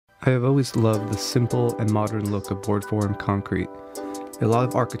I have always loved the simple and modern look of board form concrete. A lot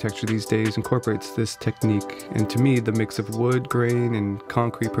of architecture these days incorporates this technique, and to me the mix of wood, grain, and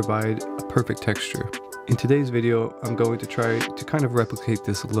concrete provide a perfect texture. In today's video, I'm going to try to kind of replicate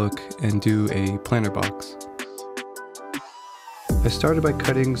this look and do a planter box. I started by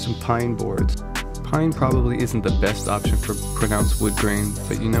cutting some pine boards. Pine probably isn't the best option for pronounced wood grain,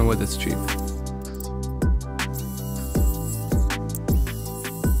 but you know what, it's cheap.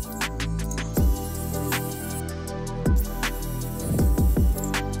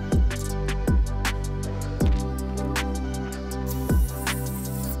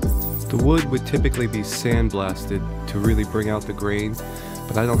 The wood would typically be sandblasted to really bring out the grain,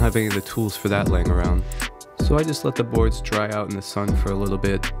 but I don't have any of the tools for that laying around. So I just let the boards dry out in the sun for a little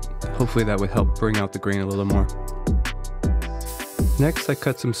bit. Hopefully that would help bring out the grain a little more. Next, I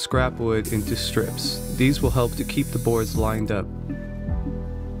cut some scrap wood into strips. These will help to keep the boards lined up.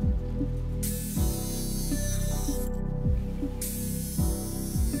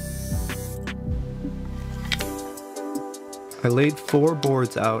 I laid 4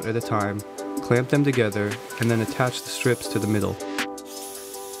 boards out at a time, clamped them together, and then attached the strips to the middle.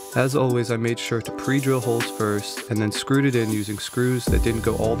 As always, I made sure to pre-drill holes first, and then screwed it in using screws that didn't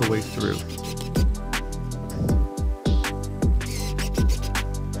go all the way through.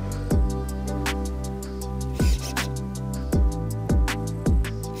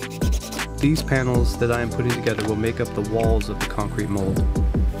 These panels that I am putting together will make up the walls of the concrete mold.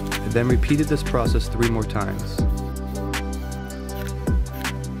 I then repeated this process 3 more times.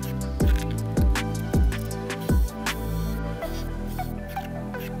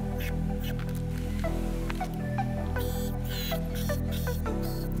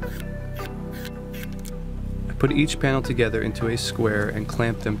 Put each panel together into a square and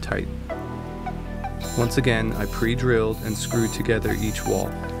clamp them tight. Once again, I pre-drilled and screwed together each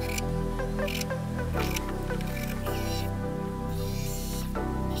wall.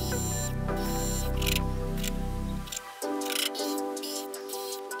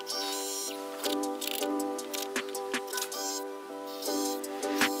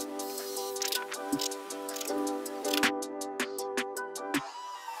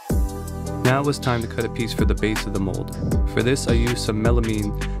 Now it was time to cut a piece for the base of the mold. For this, I used some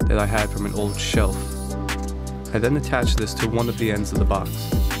melamine that I had from an old shelf. I then attached this to one of the ends of the box.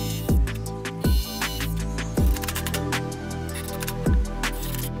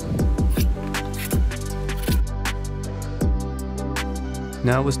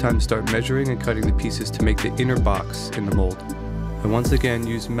 Now it was time to start measuring and cutting the pieces to make the inner box in the mold. I once again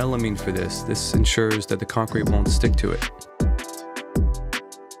used melamine for this. This ensures that the concrete won't stick to it.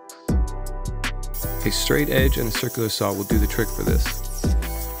 A straight edge and a circular saw will do the trick for this.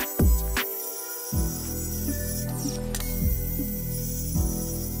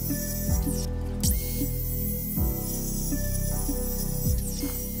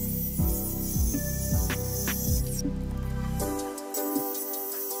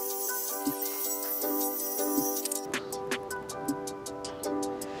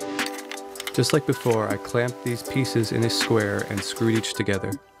 Just like before, I clamped these pieces in a square and screwed each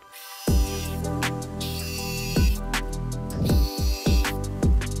together.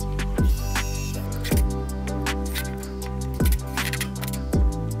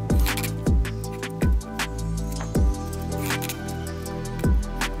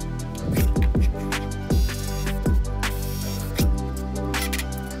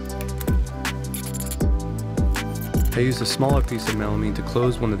 I used a smaller piece of melamine to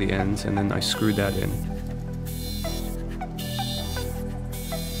close one of the ends, and then I screwed that in.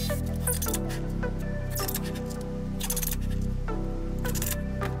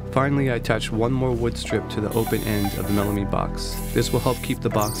 Finally, I attached one more wood strip to the open end of the melamine box. This will help keep the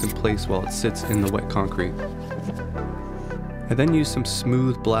box in place while it sits in the wet concrete. I then used some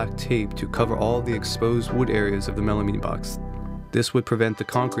smooth black tape to cover all the exposed wood areas of the melamine box. This would prevent the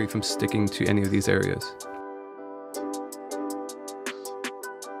concrete from sticking to any of these areas.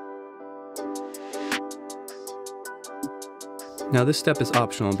 Now this step is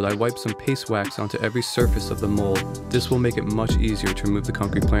optional, but I wiped some paste wax onto every surface of the mold. This will make it much easier to remove the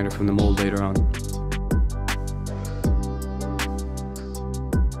concrete planter from the mold later on.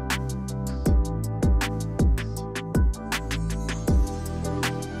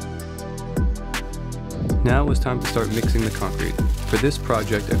 Now it was time to start mixing the concrete. For this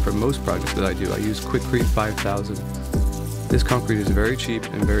project and for most projects that I do, I use Quikrete 5000. This concrete is very cheap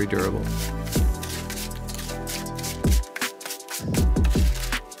and very durable.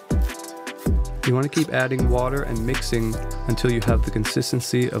 You want to keep adding water and mixing until you have the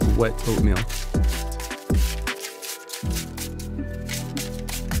consistency of wet oatmeal.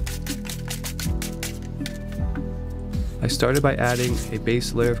 I started by adding a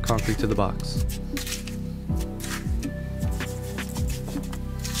base layer of concrete to the box.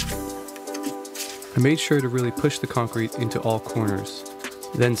 I made sure to really push the concrete into all corners,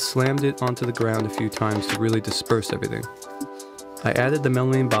 then slammed it onto the ground a few times to really disperse everything. I added the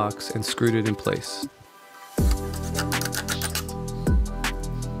melamine box and screwed it in place.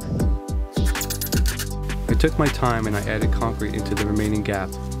 I took my time and I added concrete into the remaining gap.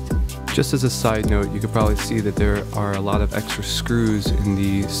 Just as a side note, you could probably see that there are a lot of extra screws in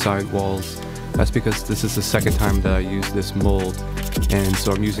the side walls. That's because this is the second time that I used this mold, and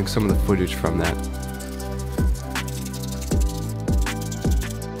so I'm using some of the footage from that.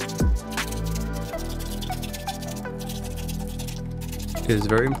 It is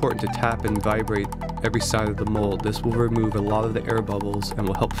very important to tap and vibrate every side of the mold. This will remove a lot of the air bubbles and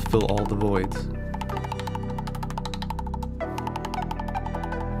will help fill all the voids.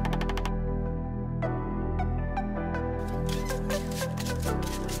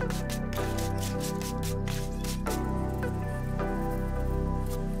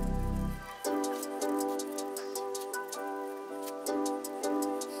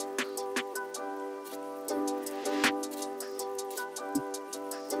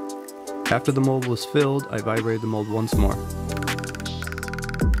 After the mold was filled, I vibrated the mold once more.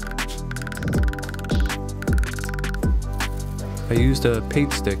 I used a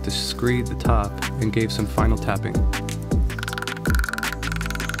paint stick to screed the top and gave some final tapping.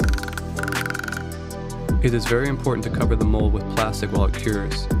 It is very important to cover the mold with plastic while it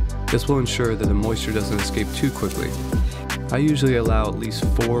cures. This will ensure that the moisture doesn't escape too quickly. I usually allow at least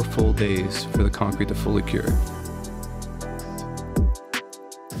 4 full days for the concrete to fully cure.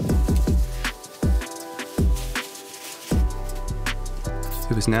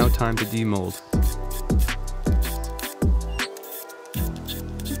 It was now time to demold.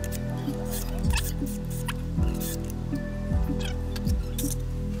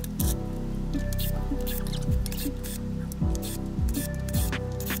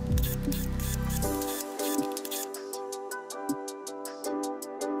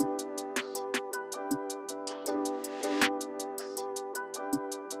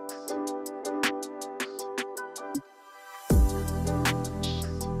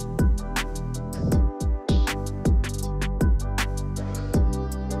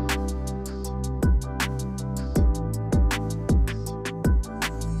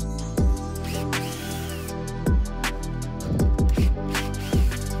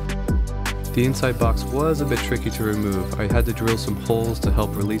 The inside box was a bit tricky to remove. I had to drill some holes to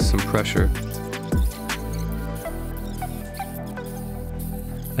help release some pressure.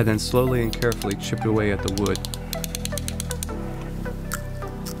 I then slowly and carefully chipped away at the wood.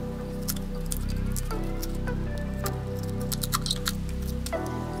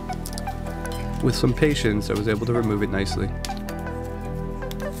 With some patience, I was able to remove it nicely.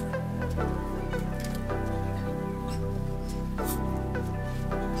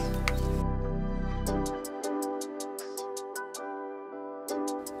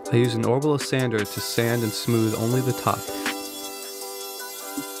 I use an orbital sander to sand and smooth only the top.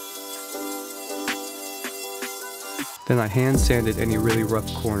 Then I hand sanded any really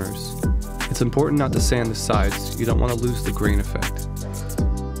rough corners. It's important not to sand the sides, you don't want to lose the grain effect.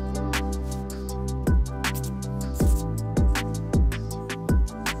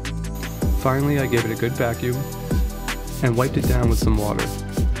 Finally, I gave it a good vacuum and wiped it down with some water.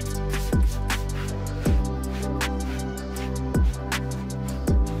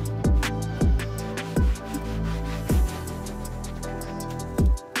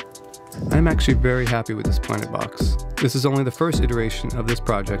 I'm actually very happy with this planet box. This is only the first iteration of this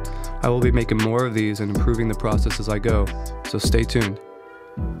project. I will be making more of these and improving the process as I go, so stay tuned.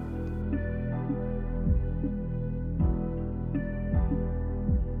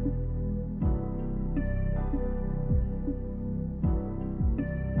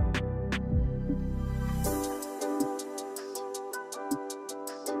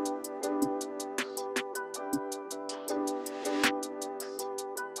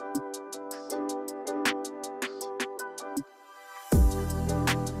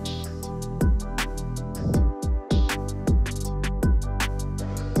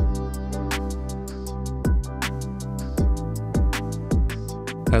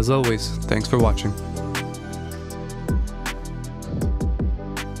 As always, thanks for watching.